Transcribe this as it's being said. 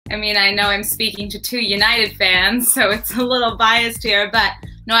I mean, I know I'm speaking to two United fans, so it's a little biased here, but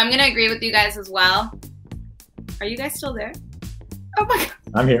no, I'm going to agree with you guys as well. Are you guys still there? Oh my God.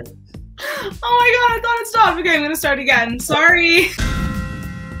 I'm here. Oh my God, I thought it stopped. Okay, I'm going to start again. Sorry.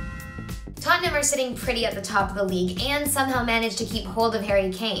 Tottenham are sitting pretty at the top of the league and somehow managed to keep hold of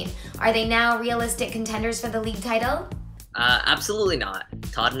Harry Kane. Are they now realistic contenders for the league title? Absolutely not.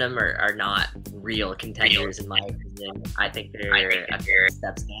 Tottenham are not real contenders in my opinion. I think they're a few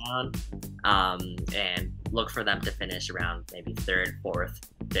steps down, and look for them to finish around maybe 3rd, 4th,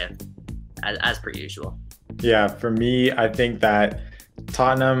 5th, as per usual. Yeah, for me, I think that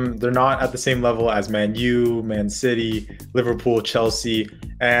Tottenham, they're not at the same level as Man U, Man City, Liverpool, Chelsea,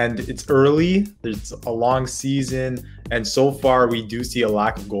 and it's early. There's a long season, and so far we do see a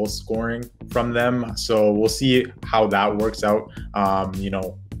lack of goal scoring from them. So we'll see how that works out,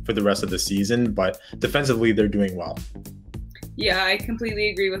 for the rest of the season. But defensively, they're doing well. Yeah, I completely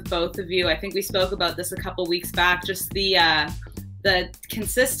agree with both of you. I think we spoke about this a couple weeks back. Just the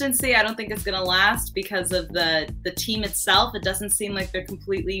consistency, I don't think it's going to last because of the team itself. It doesn't seem like they're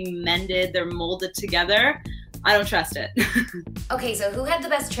completely mended. They're molded together. I don't trust it. Okay, so who had the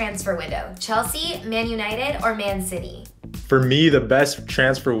best transfer window? Chelsea, Man United, or Man City? For me, the best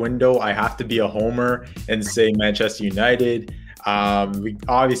transfer window, I have to be a homer and say Manchester United. We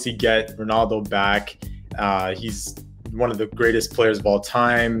obviously get Ronaldo back. He's one of the greatest players of all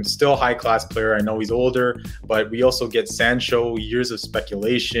time, still a high-class player. I know he's older, but we also get Sancho. Years of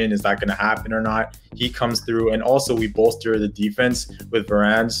speculation, is that going to happen or not? He comes through, and also we bolster the defense with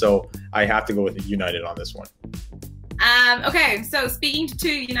Varane, so I have to go with United on this one. Okay, so speaking to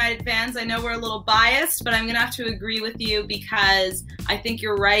two United fans, I know we're a little biased, but I'm going to have to agree with you because I think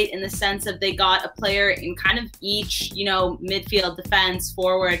you're right in the sense of they got a player in kind of each, midfield, defense,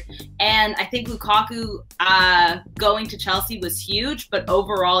 forward. And I think Lukaku going to Chelsea was huge, but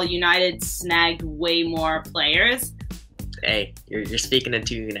overall United snagged way more players. Hey, you're speaking to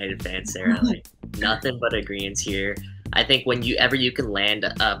two United fans, Sarah. Like, nothing but agreements here. I think whenever you can land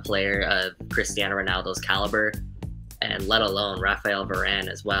a player of Cristiano Ronaldo's caliber, and let alone Rafael Varane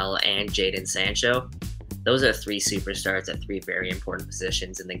as well, and Jadon Sancho, those are 3 superstars at 3 very important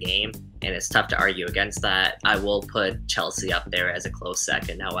positions in the game, and it's tough to argue against that. I will put Chelsea up there as a close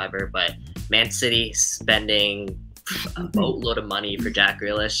second, however, but Man City spending a boatload of money for Jack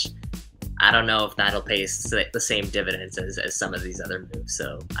Grealish, I don't know if that'll pay the same dividends as some of these other moves,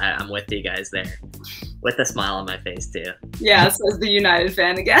 so I'm with you guys there, with a smile on my face too. Yeah, says the United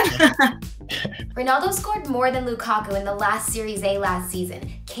fan again. Ronaldo scored more than Lukaku in the last Series A last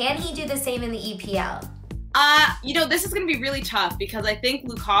season. Can he do the same in the EPL? This is going to be really tough because I think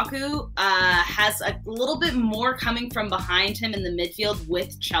Lukaku has a little bit more coming from behind him in the midfield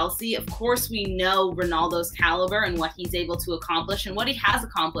with Chelsea. Of course, we know Ronaldo's caliber and what he's able to accomplish and what he has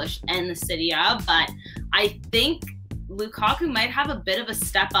accomplished in the Serie A, but I think Lukaku might have a bit of a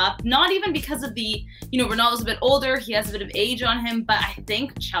step up, not even because of Ronaldo's a bit older, he has a bit of age on him, but I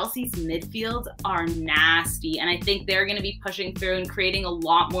think Chelsea's midfield are nasty, and I think they're going to be pushing through and creating a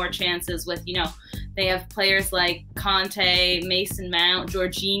lot more chances with, they have players like Conte, Mason Mount,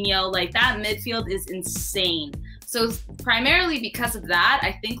 Jorginho, like that midfield is insane. So primarily because of that,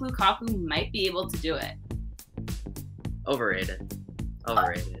 I think Lukaku might be able to do it. Overrated.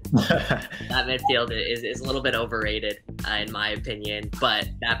 That midfield is a little bit overrated, in my opinion. But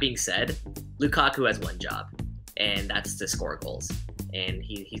that being said, Lukaku has one job, and that's to score goals. And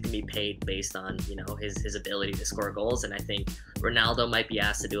he's going to be paid based on, his ability to score goals. And I think Ronaldo might be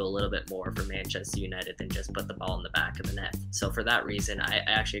asked to do a little bit more for Manchester United than just put the ball in the back of the net. So for that reason, I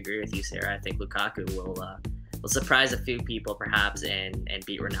actually agree with you, Sarah. I think Lukaku will surprise a few people perhaps and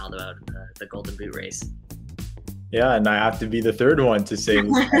beat Ronaldo out of the Golden Boot race. Yeah, and I have to be the third one to say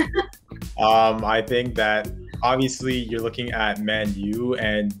I think that obviously you're looking at Man U,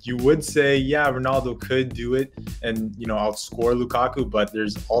 and you would say, yeah, Ronaldo could do it and, outscore Lukaku, but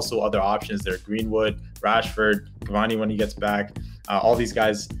there's also other options there. Greenwood, Rashford, Cavani when he gets back, all these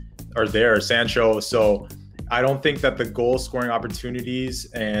guys are there, Sancho. So I don't think that the goal scoring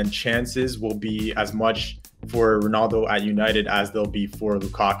opportunities and chances will be as much for Ronaldo at United as they'll be for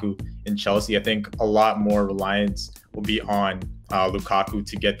Lukaku in Chelsea. I think a lot more reliance will be on Lukaku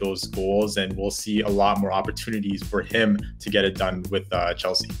to get those goals, and we'll see a lot more opportunities for him to get it done with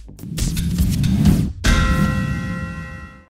Chelsea.